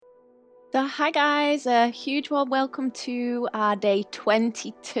So hi guys, a huge warm welcome to our day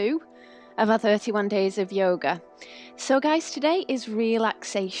 22 of our 31 days of yoga. So guys, today is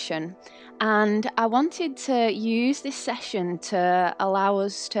relaxation, and I wanted to use this session to allow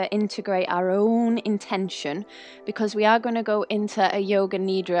us to integrate our own intention, because we are going to go into a yoga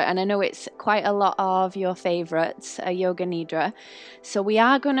nidra, and I know it's quite a lot of your favorites, a yoga nidra. So we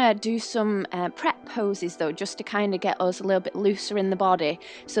are going to do some prep poses though, just to kind of get us a little bit looser in the body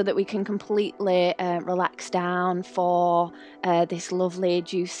so that we can completely relax down for this lovely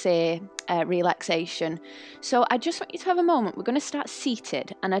juicy relaxation. So I just want you to have a moment. We're going to start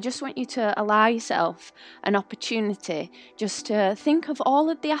seated, and I just want you to allow yourself an opportunity just to think of all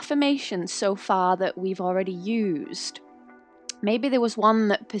of the affirmations so far that we've already used. Maybe there was one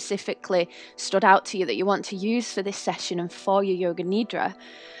that specifically stood out to you that you want to use for this session and for your yoga nidra.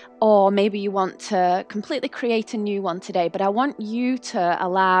 Or maybe you want to completely create a new one today, but I want you to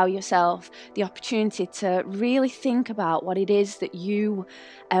allow yourself the opportunity to really think about what it is that you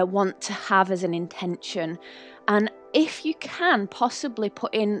want to have as an intention. And if you can, possibly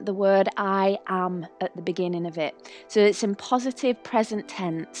put in the word I am at the beginning of it. So it's in positive present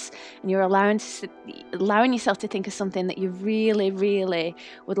tense, and you're allowing yourself to think of something that you really, really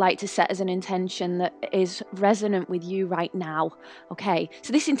would like to set as an intention that is resonant with you right now. Okay,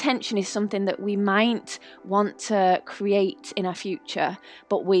 so this intention is something that we might want to create in our future,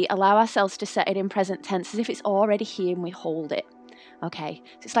 but we allow ourselves to set it in present tense as if it's already here and we hold it. Okay,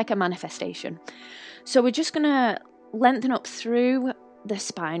 so it's like a manifestation. So we're just going to lengthen up through the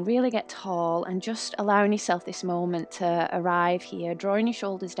spine, really get tall, and just allowing yourself this moment to arrive here, drawing your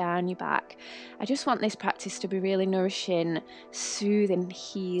shoulders down your back. I just want this practice to be really nourishing, soothing,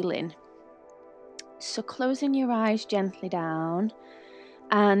 healing. So closing your eyes gently down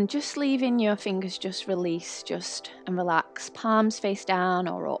and just leaving your fingers just release, and relax, palms face down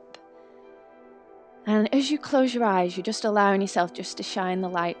or up. And as you close your eyes, you're just allowing yourself just to shine the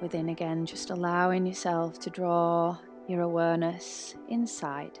light within again, just allowing yourself to draw your awareness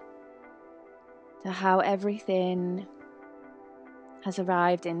inside to how everything has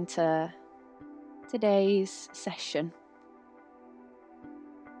arrived into today's session.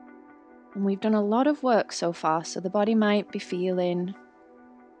 And we've done a lot of work so far, so the body might be feeling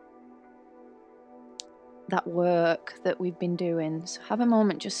that work that we've been doing. So have a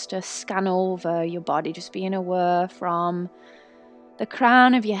moment just to scan over your body, just being aware from the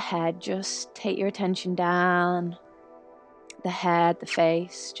crown of your head. Just take your attention down the head, the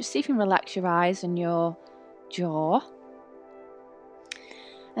face. Just see if you can relax your eyes and your jaw.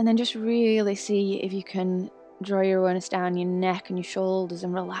 And then just really see if you can draw your awareness down your neck and your shoulders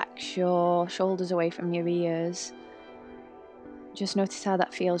and relax your shoulders away from your ears. Just notice how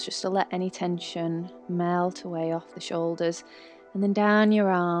that feels, just to let any tension melt away off the shoulders. And then down your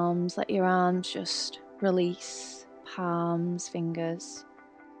arms, let your arms just release, palms, fingers.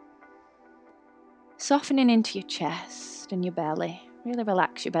 Softening into your chest and your belly. Really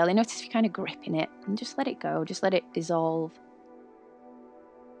relax your belly. Notice if you're kind of gripping it, and just let it go, just let it dissolve.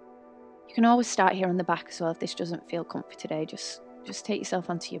 You can always start here on the back as well if this doesn't feel comfy today. Just take yourself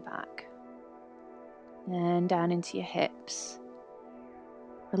onto your back. And down into your hips.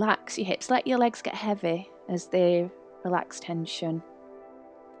 Relax your hips, let your legs get heavy as they relax tension.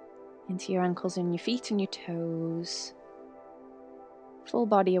 Into your ankles and your feet and your toes. Full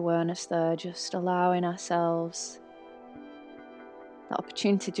body awareness there, just allowing ourselves the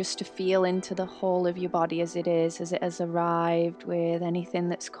opportunity just to feel into the whole of your body as it has arrived with anything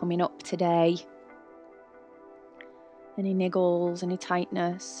that's coming up today. Any niggles, any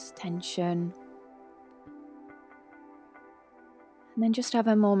tightness, tension. And then just have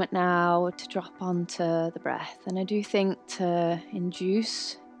a moment now to drop onto the breath. And I do think to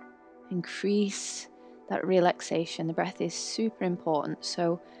increase that relaxation, the breath is super important.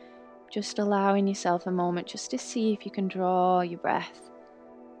 So just allowing yourself a moment just to see if you can draw your breath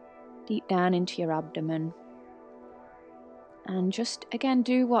deep down into your abdomen. And just again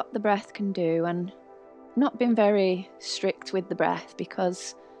do what the breath can do, and not been very strict with the breath,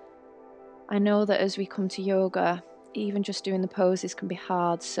 because I know that as we come to yoga, even just doing the poses can be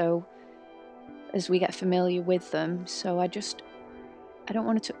hard, so as we get familiar with them. So I don't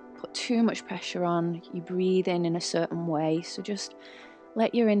want to put too much pressure on you breathing in a certain way. So just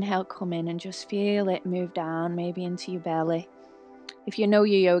let your inhale come in and just feel it move down, maybe into your belly. If you know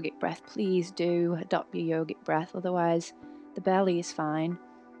your yogic breath, please do adopt your yogic breath, otherwise the belly is fine.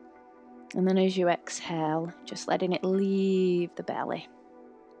 And then as you exhale, just letting it leave the belly,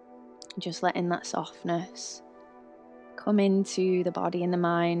 just letting that softness come into the body and the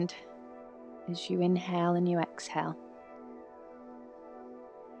mind as you inhale and you exhale.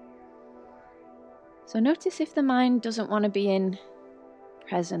 So notice if the mind doesn't want to be in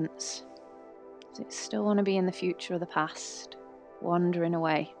presence. Does it still want to be in the future or the past, wandering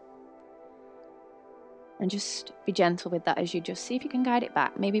away? And just be gentle with that as you just see if you can guide it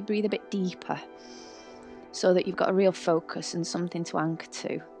back. Maybe breathe a bit deeper so that you've got a real focus and something to anchor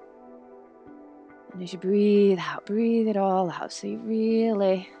to. And as you breathe out, breathe it all out. So you're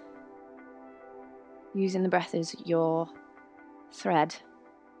really using the breath as your thread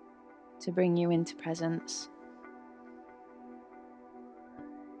to bring you into presence.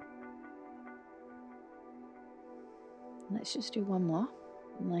 Let's just do one more.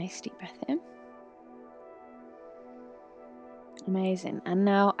 Nice deep breath in. Amazing. And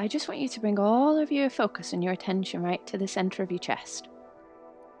now I just want you to bring all of your focus and your attention right to the center of your chest.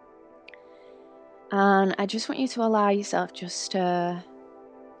 And I just want you to allow yourself just to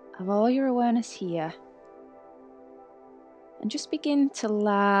have all your awareness here. And just begin to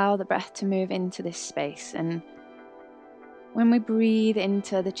allow the breath to move into this space. And when we breathe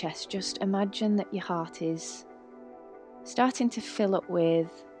into the chest, just imagine that your heart is starting to fill up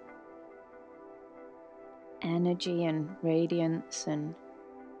with energy and radiance, and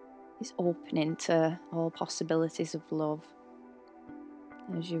is opening to all possibilities of love.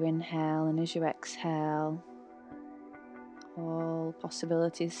 As you inhale and as you exhale, all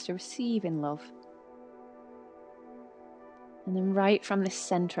possibilities to receive in love. And then right from this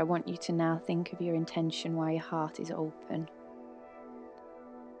center, I want you to now think of your intention why your heart is open.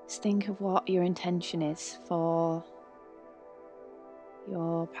 Just think of what your intention is for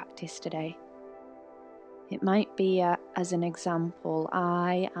your practice today. It might be, as an example,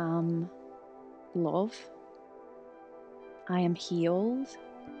 I am love, I am healed,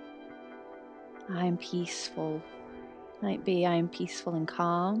 I am peaceful. Might be I am peaceful and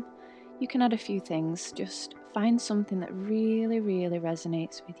calm. You can add a few things, just find something that really, really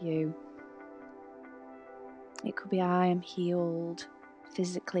resonates with you. It could be I am healed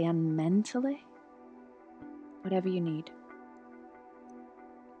physically and mentally, whatever you need.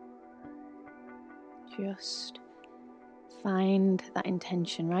 Just find that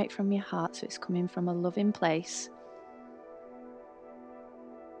intention right from your heart so it's coming from a loving place.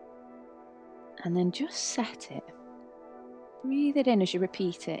 And then just set it. Breathe it in as you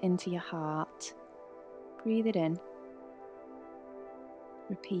repeat it into your heart. Breathe it in.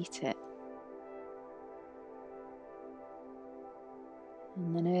 Repeat it.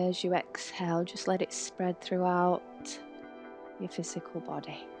 And then as you exhale, just let it spread throughout your physical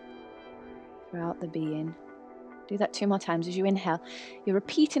body. Throughout the being. Do that 2 more times. As you inhale, you're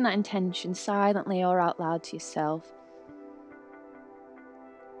repeating that intention silently or out loud to yourself.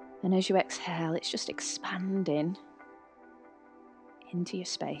 And as you exhale, it's just expanding into your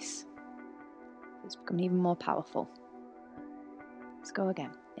space. It's becoming even more powerful. Let's go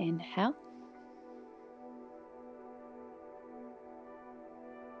again. Inhale.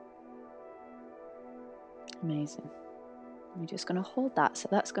 Amazing. We're just going to hold that, so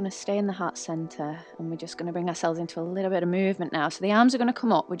that's going to stay in the heart center, and we're just going to bring ourselves into a little bit of movement now. So the arms are going to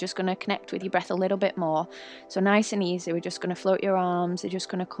come up, we're just going to connect with your breath a little bit more. So nice and easy, we're just going to float your arms, they're just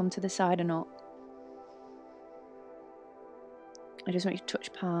going to come to the side and up. I just want you to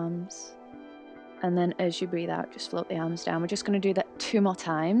touch palms, and then as you breathe out, just float the arms down. We're just going to do that 2 more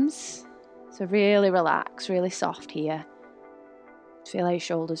times. So really relax, really soft here. Feel how your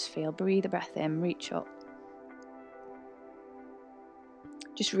shoulders feel. Breathe the breath in, reach up.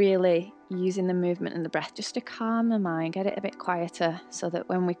 Just really using the movement and the breath just to calm the mind, get it a bit quieter so that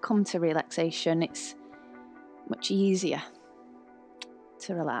when we come to relaxation, it's much easier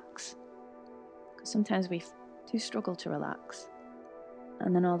to relax. Because sometimes we do struggle to relax.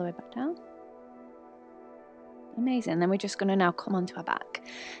 And then all the way back down. Amazing. Then we're just going to now come onto our back.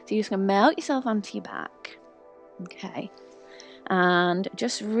 So you're just going to melt yourself onto your back. Okay. And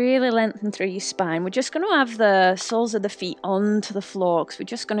just really lengthen through your spine. We're just going to have the soles of the feet onto the floor because we're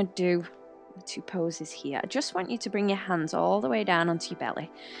just going to do 2 poses here. I just want you to bring your hands all the way down onto your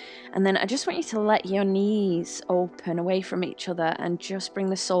belly. And then I just want you to let your knees open away from each other and just bring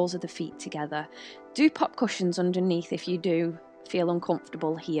the soles of the feet together. Do pop cushions underneath if you do feel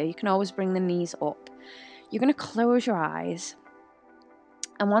uncomfortable here. You can always bring the knees up. You're going to close your eyes.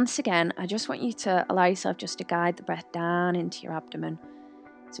 And once again, I just want you to allow yourself just to guide the breath down into your abdomen,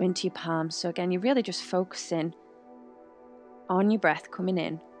 so into your palms. So again, you're really just focusing on your breath coming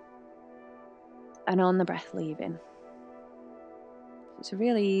in and on the breath leaving. It's a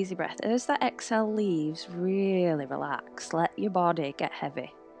really easy breath. As that exhale leaves, really relax. Let your body get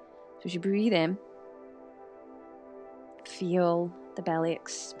heavy. So as you breathe in, feel the belly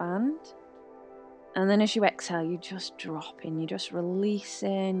expand. And then as you exhale, you just drop in, you're just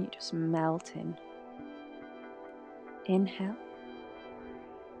releasing, you're just melting. Inhale.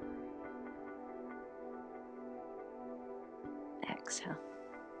 Exhale.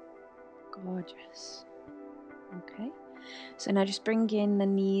 Gorgeous. Okay. So now just bring in the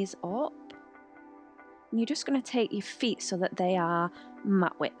knees up. And you're just going to take your feet so that they are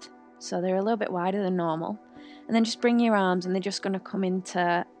mat width. So they're a little bit wider than normal. And then just bring your arms and they're just going to come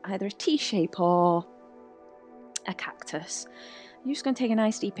into either a T shape or a cactus. You're just going to take a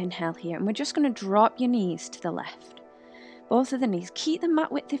nice deep inhale here. And we're just going to drop your knees to the left. Both of the knees. Keep them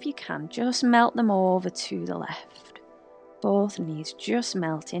mat width if you can. Just melt them over to the left. Both knees just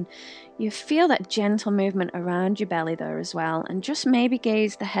melting. You feel that gentle movement around your belly there as well. And just maybe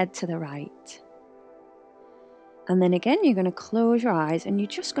gaze the head to the right. And then again, you're going to close your eyes and you're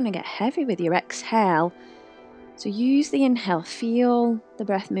just going to get heavy with your exhale. So use the inhale, feel the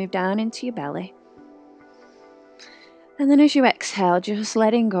breath move down into your belly. And then as you exhale, just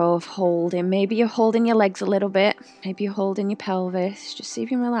letting go of holding. Maybe you're holding your legs a little bit. Maybe you're holding your pelvis. Just see if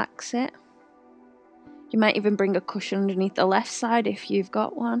you can relax it. You might even bring a cushion underneath the left side if you've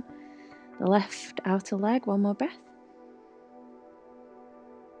got one. The left outer leg, one more breath.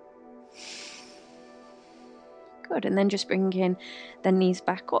 Good, and then just bring in the knees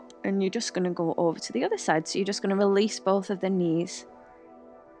back up and you're just going to go over to the other side. So you're just going to release both of the knees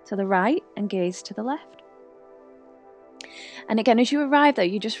to the right and gaze to the left. And again, as you arrive there,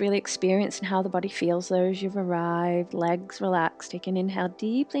 you're just really experiencing how the body feels there as you've arrived. Legs relaxed. Take an inhale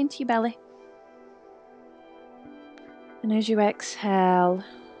deeply into your belly. And as you exhale,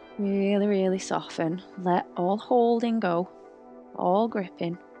 really, really soften. Let all holding go, all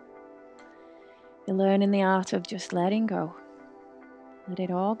gripping. You're learning the art of just letting go. Let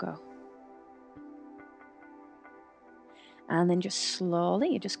it all go. And then just slowly,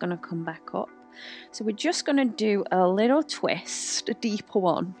 you're just going to come back up. So we're just going to do a little twist, a deeper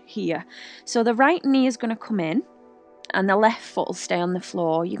one here. So the right knee is going to come in and the left foot will stay on the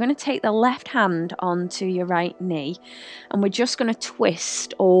floor. You're going to take the left hand onto your right knee and we're just going to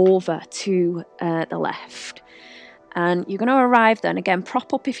twist over to the left. And you're going to arrive then, again,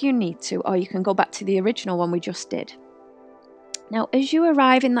 prop up if you need to, or you can go back to the original one we just did. Now, as you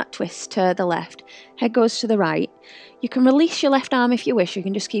arrive in that twist to the left, head goes to the right. You can release your left arm if you wish. You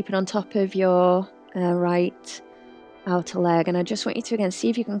can just keep it on top of your right outer leg. And I just want you to, again, see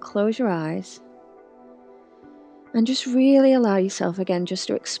if you can close your eyes. And just really allow yourself, again, just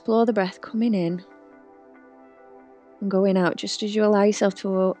to explore the breath coming in and going out, just as you allow yourself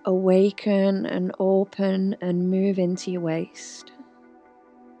to awaken and open and move into your waist.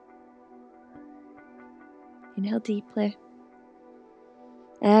 Inhale deeply.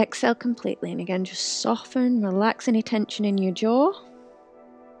 Exhale completely. And again, just soften, relax any tension in your jaw.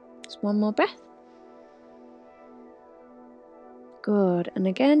 Just one more breath. Good. And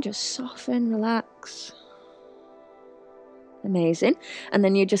again, just soften, relax. Amazing. And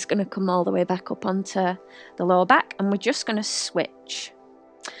then you're just going to come all the way back up onto the lower back and we're just going to switch.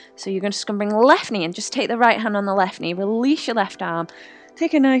 So you're just going to bring the left knee and just take the right hand on the left knee, release your left arm,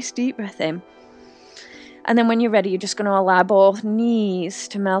 take a nice deep breath in. And then when you're ready, you're just going to allow both knees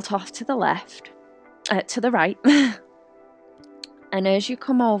to melt off to the left, to the right. And as you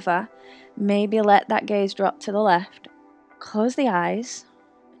come over, maybe let that gaze drop to the left. Close the eyes,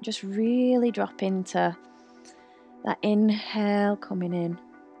 just really drop into that inhale coming in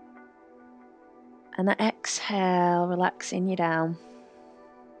and that exhale relaxing you down.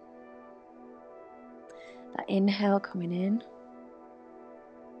 That inhale coming in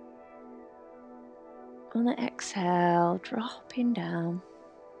and the exhale dropping down.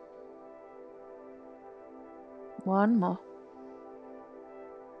 One more.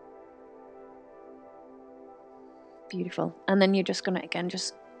 Beautiful. And then you're just going to, again,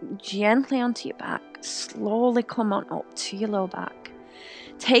 just gently onto your back, slowly come on up to your low back.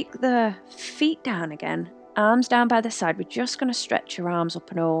 Take the feet down again, arms down by the side. We're just going to stretch your arms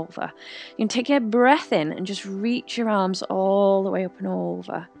up and over. You can take a breath in and just reach your arms all the way up and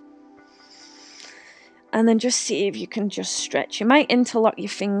over. And then just see if you can just stretch. You might interlock your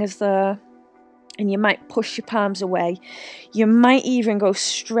fingers there and you might push your palms away. You might even go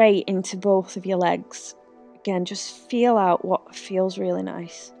straight into both of your legs. Again, just feel out what feels really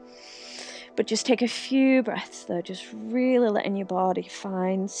nice. But just take a few breaths there, just really letting your body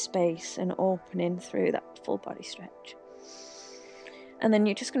find space and opening through that full body stretch. And then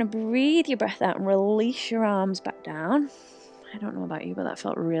you're just going to breathe your breath out and release your arms back down. I don't know about you, but that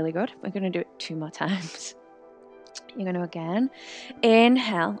felt really good. We're going to do it 2 more times. You're going to again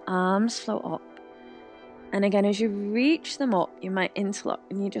inhale, arms float up. And again, as you reach them up, you might interlock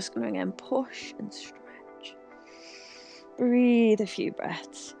and you're just going to again push and stretch. Breathe a few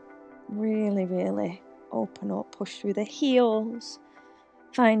breaths. Really, really open up, push through the heels,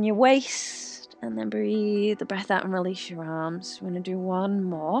 find your waist, and then breathe the breath out and release your arms. We're going to do one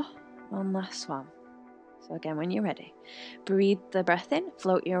last one. So again, when you're ready, breathe the breath in,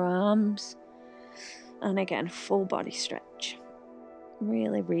 float your arms, and again, full body stretch.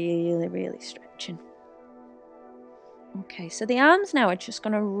 Really, really, really stretching. Okay, so the arms now are just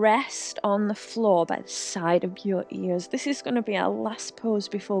going to rest on the floor by the side of your ears. This is going to be our last pose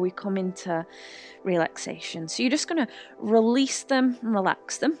before we come into relaxation. So you're just going to release them and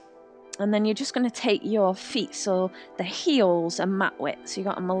relax them. And then you're just going to take your feet, so the heels are mat width, so you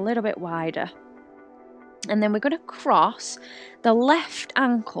got them a little bit wider. And then we're going to cross the left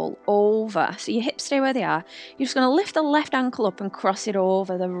ankle over. So your hips stay where they are. You're just going to lift the left ankle up and cross it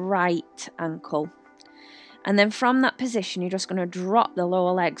over the right ankle. And then from that position, you're just going to drop the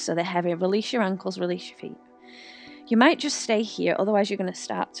lower legs so they're heavy. Release your ankles, release your feet. You might just stay here, otherwise you're going to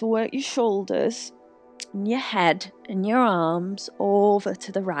start to work your shoulders and your head and your arms over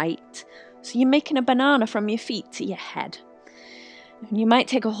to the right. So you're making a banana from your feet to your head. And you might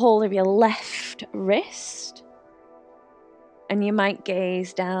take a hold of your left wrist and you might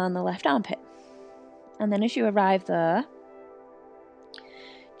gaze down the left armpit. And then as you arrive there,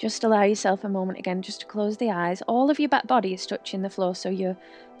 just allow yourself a moment again just to close the eyes. All of your back body is touching the floor, so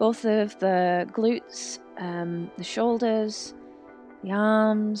both of the glutes, the shoulders, the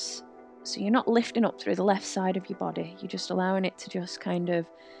arms. So you're not lifting up through the left side of your body. You're just allowing it to just kind of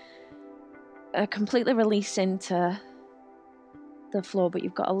completely release into the floor, but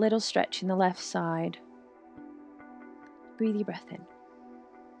you've got a little stretch in the left side. Breathe your breath in.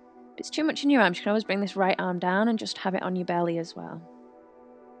 If it's too much in your arms, you can always bring this right arm down and just have it on your belly as well.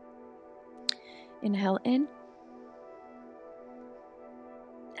 Inhale in.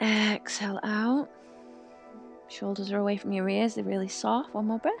 Exhale out. Shoulders are away from your ears, they're really soft. One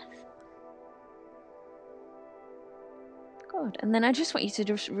more breath. Good. And then I just want you to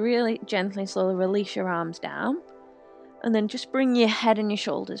just really gently and slowly release your arms down. And then just bring your head and your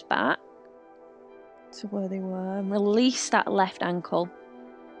shoulders back to where they were. And release that left ankle.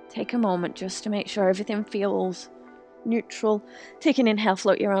 Take a moment just to make sure everything feels neutral. Take an inhale,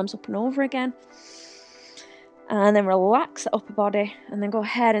 float your arms up and over again. And then relax the upper body. And then go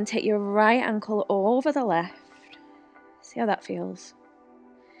ahead and take your right ankle over the left. See how that feels.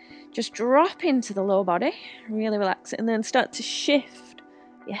 Just drop into the lower body. Really relax it. And then start to shift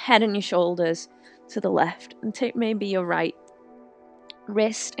your head and your shoulders to the left. And take maybe your right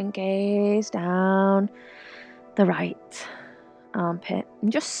wrist and gaze down the right armpit.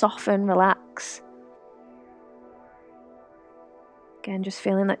 And just soften, relax. Again, just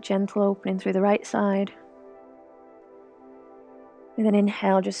feeling that gentle opening through the right side. With an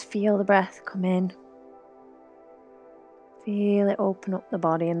inhale, just feel the breath come in. Feel it open up the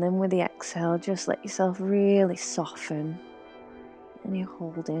body, and then with the exhale, just let yourself really soften. And you're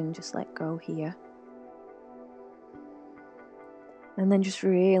holding, just let go here. And then just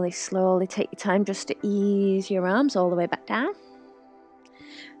really slowly take your time just to ease your arms all the way back down.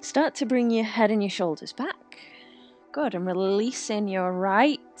 Start to bring your head and your shoulders back. Good, and releasing your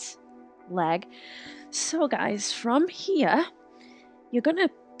right leg. So guys, from here, you're going to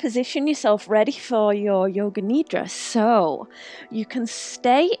position yourself ready for your Yoga Nidra. So you can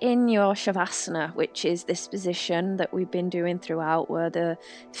stay in your Shavasana, which is this position that we've been doing throughout, where the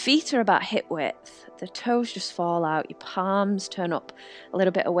feet are about hip width, the toes just fall out, your palms turn up a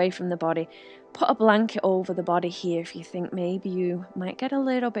little bit away from the body. Put a blanket over the body here if you think maybe you might get a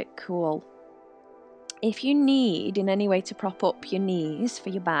little bit cool. If you need in any way to prop up your knees for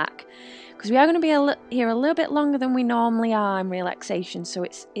your back, because we are going to be here a little bit longer than we normally are in relaxation, so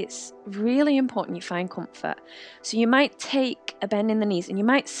it's really important you find comfort. So you might take a bend in the knees and you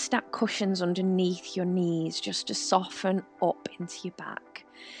might stack cushions underneath your knees just to soften up into your back.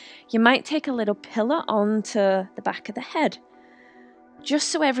 You might take a little pillow onto the back of the head, just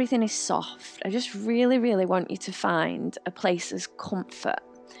so everything is soft. I just really, really want you to find a place of comfort.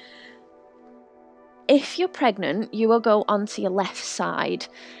 If you're pregnant, you will go onto your left side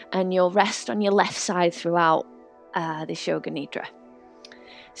and you'll rest on your left side throughout this Yoga Nidra.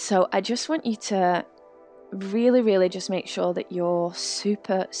 So I just want you to really, really just make sure that you're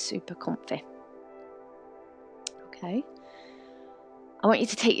super, super comfy. Okay? I want you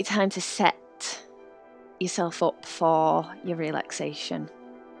to take your time to set yourself up for your relaxation.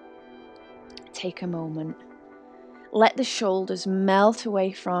 Take a moment. Let the shoulders melt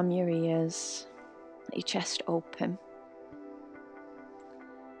away from your ears. Let your chest open.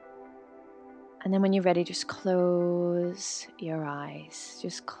 And then when you're ready, just close your eyes.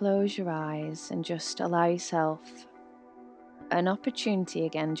 Just close your eyes and just allow yourself an opportunity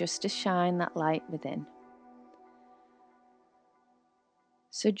again just to shine that light within.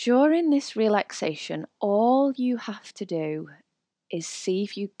 So during this relaxation, all you have to do is see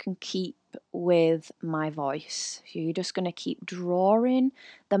if you can keep with my voice. So you're just going to keep drawing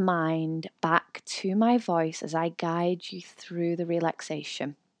the mind back to my voice as I guide you through the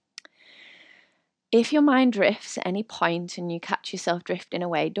relaxation. If your mind drifts at any point and you catch yourself drifting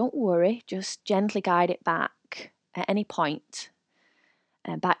away, don't worry, just gently guide it back at any point,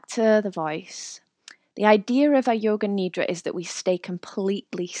 back to the voice. The idea of our Yoga Nidra is that we stay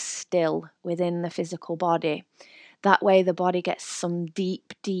completely still within the physical body. That way the body gets some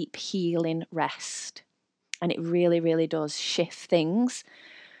deep, deep healing rest. And it really, really does shift things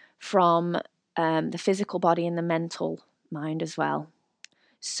from the physical body and the mental mind as well.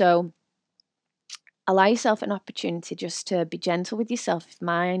 So allow yourself an opportunity just to be gentle with yourself if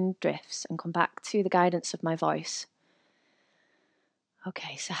mind drifts and come back to the guidance of my voice.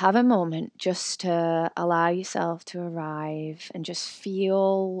 Okay, so have a moment just to allow yourself to arrive and just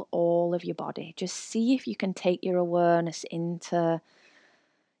feel all of your body. Just see if you can take your awareness into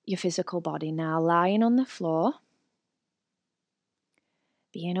your physical body now, lying on the floor,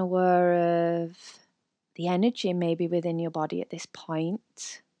 being aware of the energy maybe within your body at this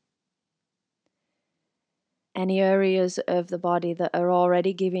point. Any areas of the body that are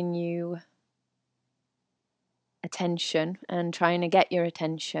already giving you attention and trying to get your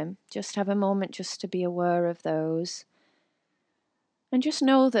attention. Just have a moment just to be aware of those. And just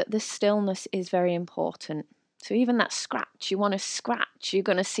know that the stillness is very important. So even that scratch, you want to scratch, you're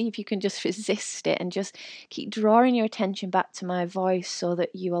going to see if you can just resist it and just keep drawing your attention back to my voice so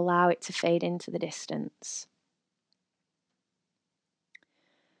that you allow it to fade into the distance.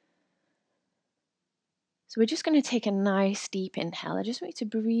 So we're just going to take a nice deep inhale. I just want you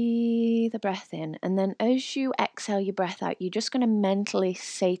to breathe the breath in. And then as you exhale your breath out, you're just going to mentally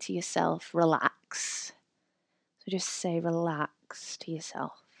say to yourself, relax. So just say relax to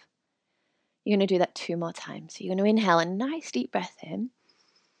yourself. You're going to do that 2 more times. So you're going to inhale a nice deep breath in.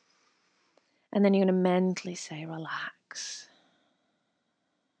 And then you're going to mentally say relax.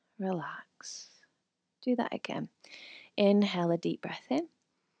 Relax. Do that again. Inhale a deep breath in.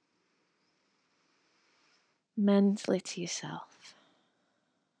 Mentally to yourself.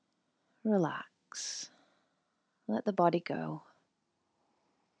 Relax. Let the body go.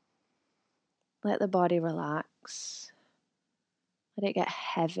 Let the body relax. Let it get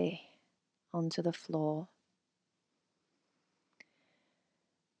heavy onto the floor.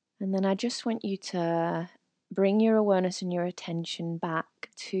 And then I just want you to bring your awareness and your attention back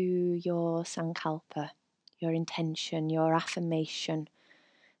to your sankalpa, your intention, your affirmation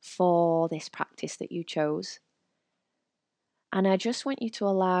for this practice that you chose. And I just want you to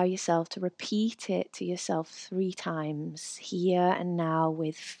allow yourself to repeat it to yourself 3 times, here and now,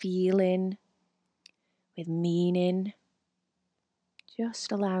 with feeling, with meaning.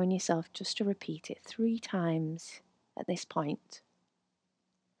 Just allowing yourself just to repeat it 3 times at this point.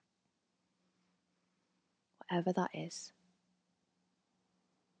 Whatever that is.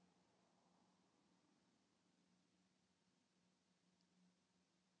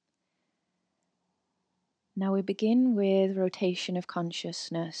 Now we begin with rotation of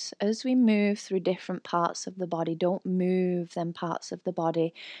consciousness. As we move through different parts of the body, don't move them parts of the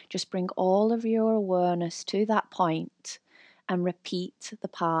body. Just bring all of your awareness to that point and repeat the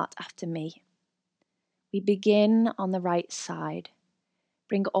part after me. We begin on the right side.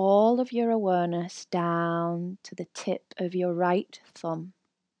 Bring all of your awareness down to the tip of your right thumb,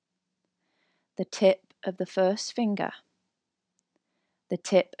 the tip of the first finger, the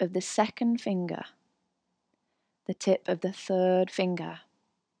tip of the second finger, the tip of the third finger,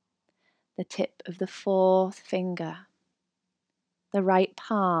 the tip of the fourth finger, the right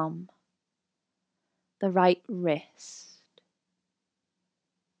palm, the right wrist,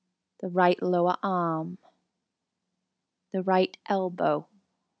 the right lower arm, the right elbow,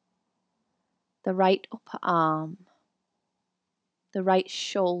 the right upper arm, the right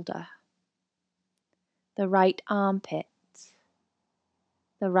shoulder, the right armpit,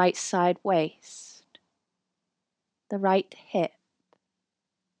 the right side waist, the right hip,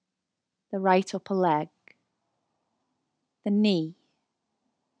 the right upper leg, the knee,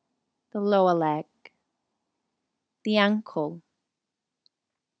 the lower leg, the ankle,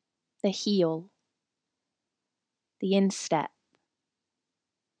 the heel, the instep,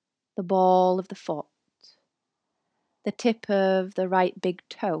 the ball of the foot, the tip of the right big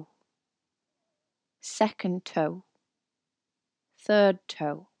toe, second toe, third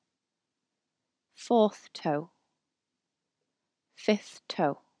toe, fourth toe, fifth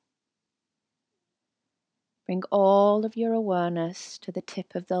toe. Bring all of your awareness to the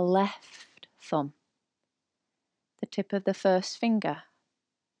tip of the left thumb, the tip of the first finger,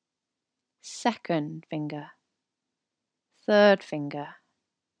 second finger, third finger,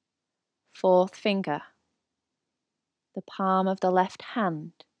 fourth finger, the palm of the left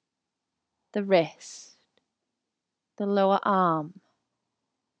hand, the wrist, the lower arm,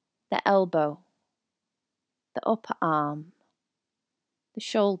 the elbow, the upper arm, the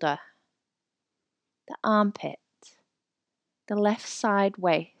shoulder, the armpit, the left side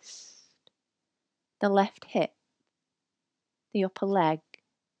waist, the left hip, the upper leg,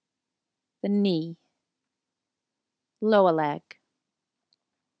 the knee, lower leg,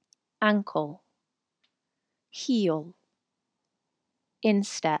 ankle, heel,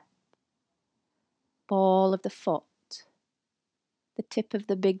 instep, ball of the foot, the tip of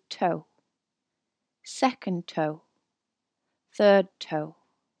the big toe, second toe, third toe,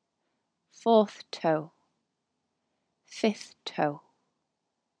 fourth toe, fifth toe.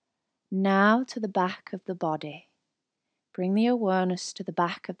 Now to the back of the body. Bring the awareness to the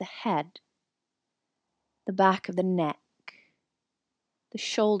back of the head, the back of the neck, the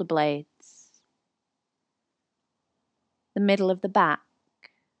shoulder blades, the middle of the back,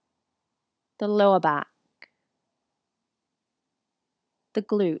 the lower back, the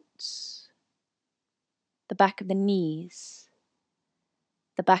glutes, the back of the knees,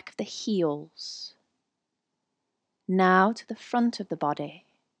 the back of the heels. Now to the front of the body.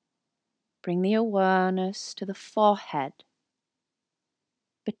 Bring the awareness to the forehead,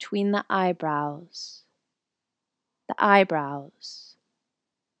 between the eyebrows, the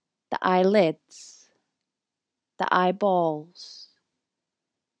eyelids, the eyeballs,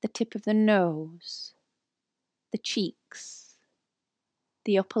 the tip of the nose, the cheeks,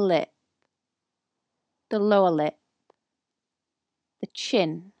 the upper lip, the lower lip, the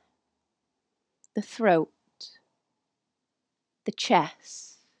chin, the throat, the chest,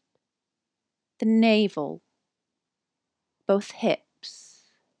 the navel, both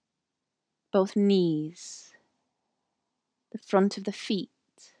hips, both knees, the front of the feet,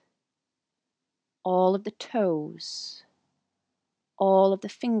 all of the toes, all of the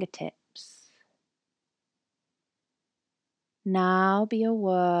fingertips. Now be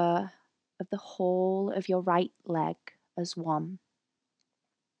aware of the whole of your right leg as one,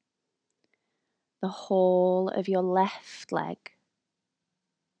 the whole of your left leg,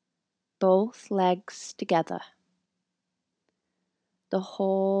 both legs together, the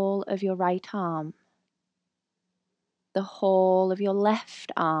whole of your right arm, the whole of your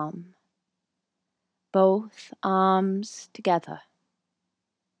left arm, both arms together,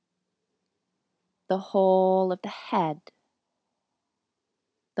 the whole of the head,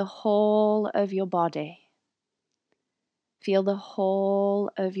 the whole of your body. Feel the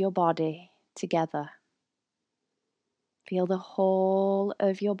whole of your body together. Feel the whole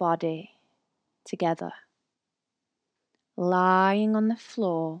of your body together. Lying on the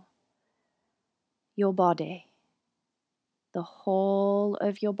floor, your body, the whole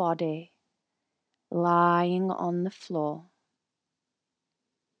of your body lying on the floor.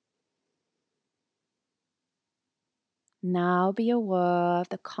 Now be aware of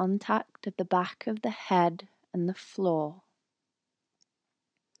the contact of the back of the head and the floor,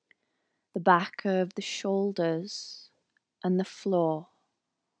 the back of the shoulders and the floor,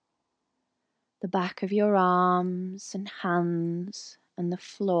 the back of your arms and hands and the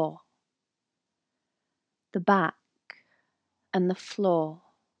floor, the back and the floor,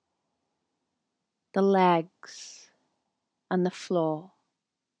 the legs and the floor,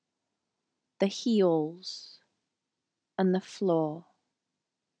 the heels and the floor.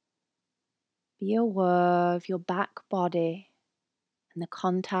 Be aware of your back body and the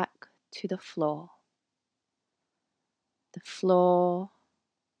contact to the floor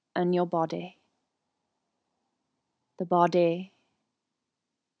and your body, the body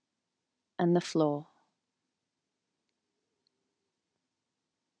and the floor.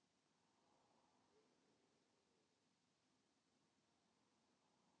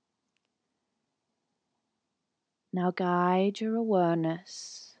 Now guide your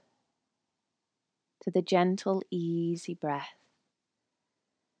awareness to the gentle, easy breath.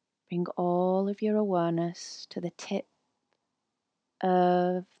 Bring all of your awareness to the tip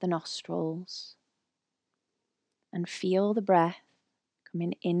of the nostrils and feel the breath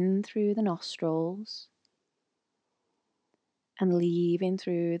coming in through the nostrils and leaving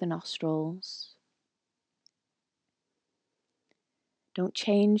through the nostrils. Don't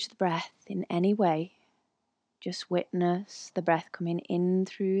change the breath in any way. Just witness the breath coming in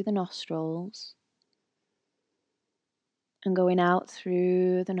through the nostrils and going out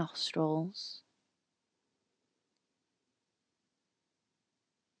through the nostrils.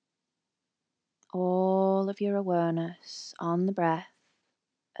 All of your awareness on the breath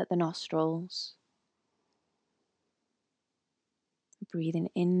at the nostrils. Breathing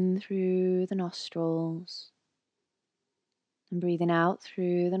in through the nostrils and breathing out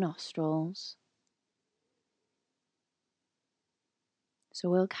through the nostrils. So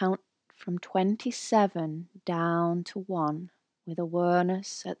we'll count from 27 down to 1 with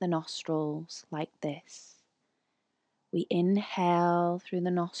awareness at the nostrils like this. We inhale through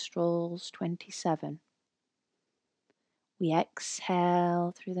the nostrils 27. We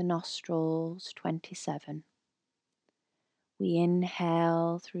exhale through the nostrils 27. We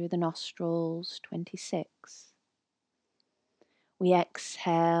inhale through the nostrils 26. We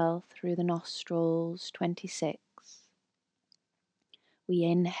exhale through the nostrils 26. We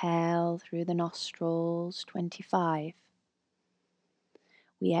inhale through the nostrils 25.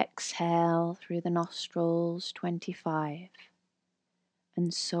 We exhale through the nostrils 25.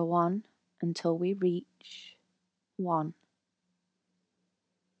 And so on until we reach 1.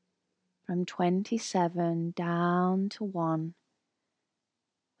 From 27 down to 1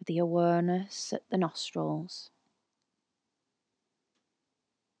 with the awareness at the nostrils.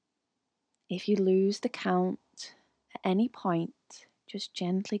 If you lose the count at any point, just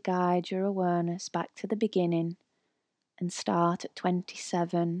gently guide your awareness back to the beginning and start at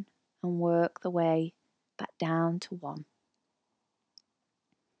 27 and work the way back down to 1.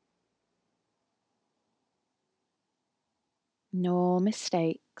 No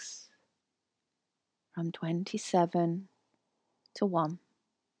mistakes. From 27 to 1.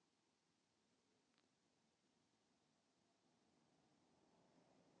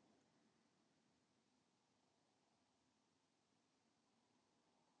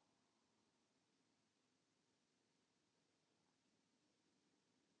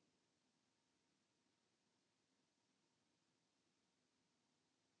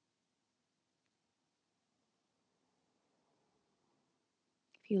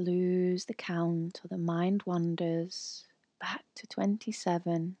 If you lose the count or the mind wanders, back to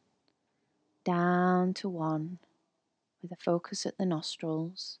 27, down to 1, with a focus at the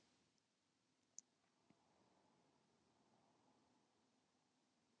nostrils.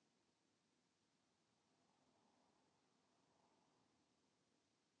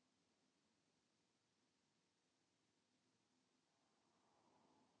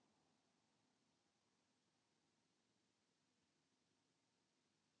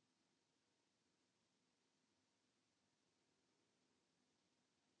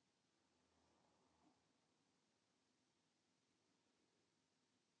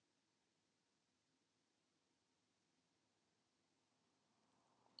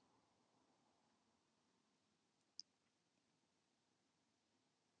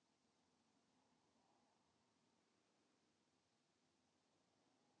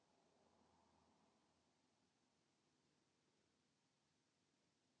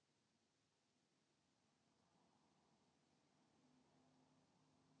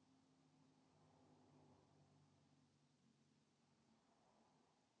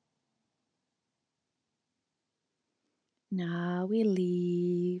 Now we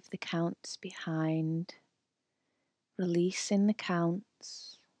leave the counts behind, releasing the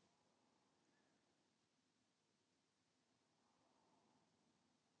counts.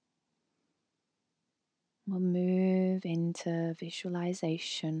 We'll move into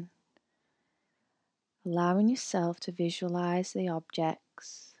visualization, allowing yourself to visualize the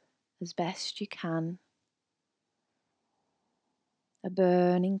objects as best you can. A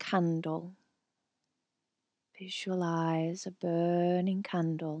burning candle. Visualize a burning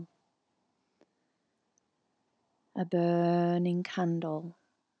candle. A burning candle.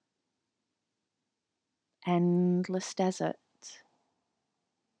 Endless desert.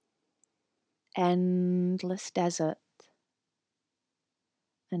 Endless desert.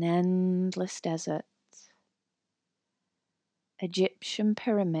 An endless desert. Egyptian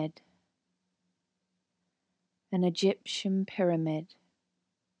pyramid. An Egyptian pyramid.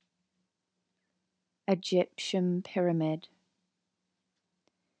 Egyptian pyramid.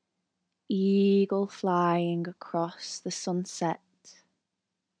 Eagle flying across the sunset.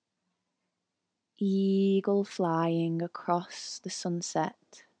 Eagle flying across the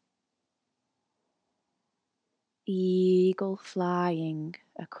sunset. Eagle flying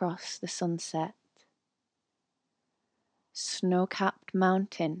across the sunset. Snow-capped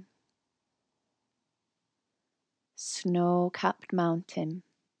mountain. Snow-capped mountain.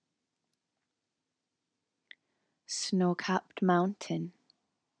 Snow-capped mountain.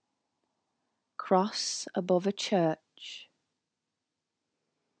 Cross above a church.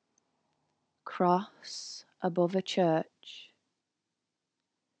 Cross above a church.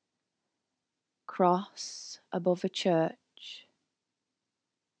 Cross above a church.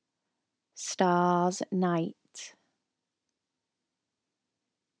 Stars at night.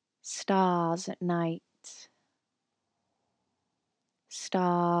 Stars at night.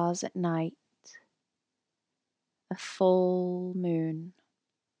 Stars at night. A full moon.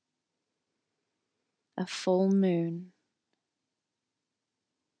 A full moon.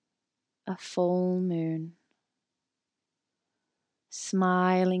 A full moon.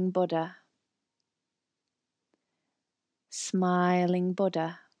 Smiling Buddha. Smiling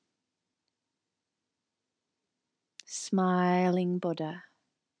Buddha. Smiling Buddha.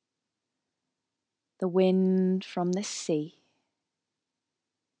 The wind from the sea.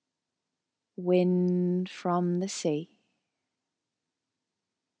 Wind from the sea.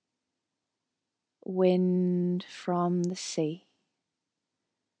 Wind from the sea.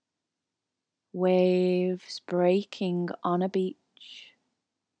 Waves breaking on a beach.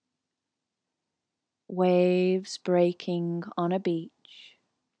 Waves breaking on a beach.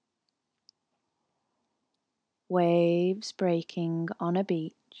 Waves breaking on a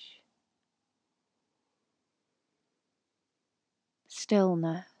beach.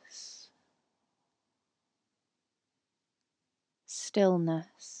 Stillness.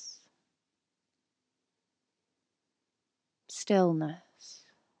 Stillness. Stillness.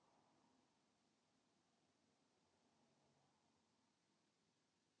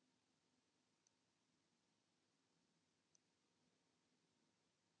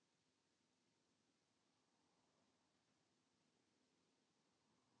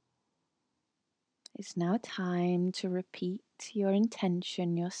 It's now time to repeat your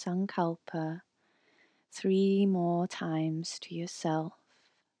intention, your Sankalpa, 3 more times to yourself.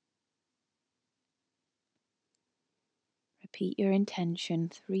 Repeat your intention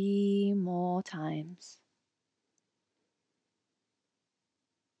 3 more times.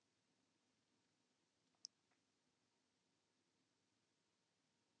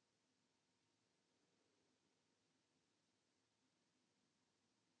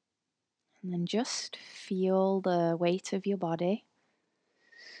 And then just feel the weight of your body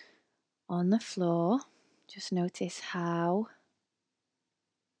on the floor. Just notice how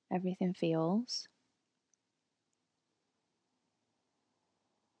everything feels.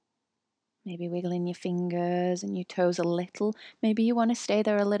 Maybe wiggling your fingers and your toes a little. Maybe you want to stay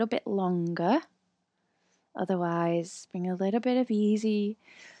there a little bit longer. Otherwise, bring a little bit of easy,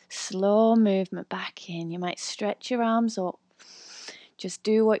 slow movement back in. You might stretch your arms up. Just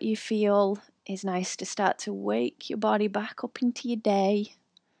do what you feel is nice to start to wake your body back up into your day.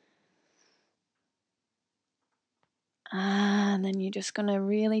 And then you're just going to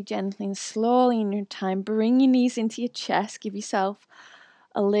really gently and slowly in your time bring your knees into your chest. Give yourself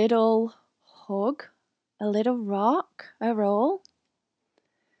a little hug, a little rock, a roll.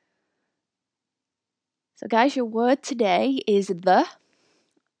 So guys, your word today is the,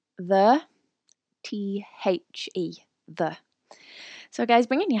 T-H-E, the. So guys,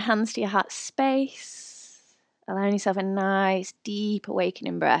 bringing your hands to your heart space, allowing yourself a nice deep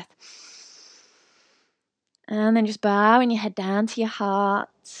awakening breath. And then just bowing your head down to your heart,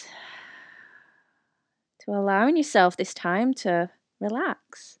 to allowing yourself this time to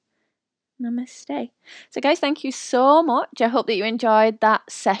relax. Namaste. So guys, thank you so much. I hope that you enjoyed that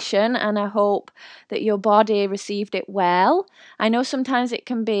session and I hope that your body received it well. I know sometimes it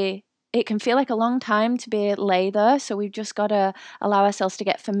can feel like a long time to be lay there, so we've just got to allow ourselves to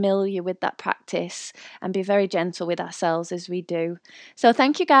get familiar with that practice and be very gentle with ourselves as we do. So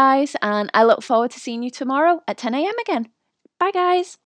thank you guys, and I look forward to seeing you tomorrow at 10 a.m. again. Bye guys.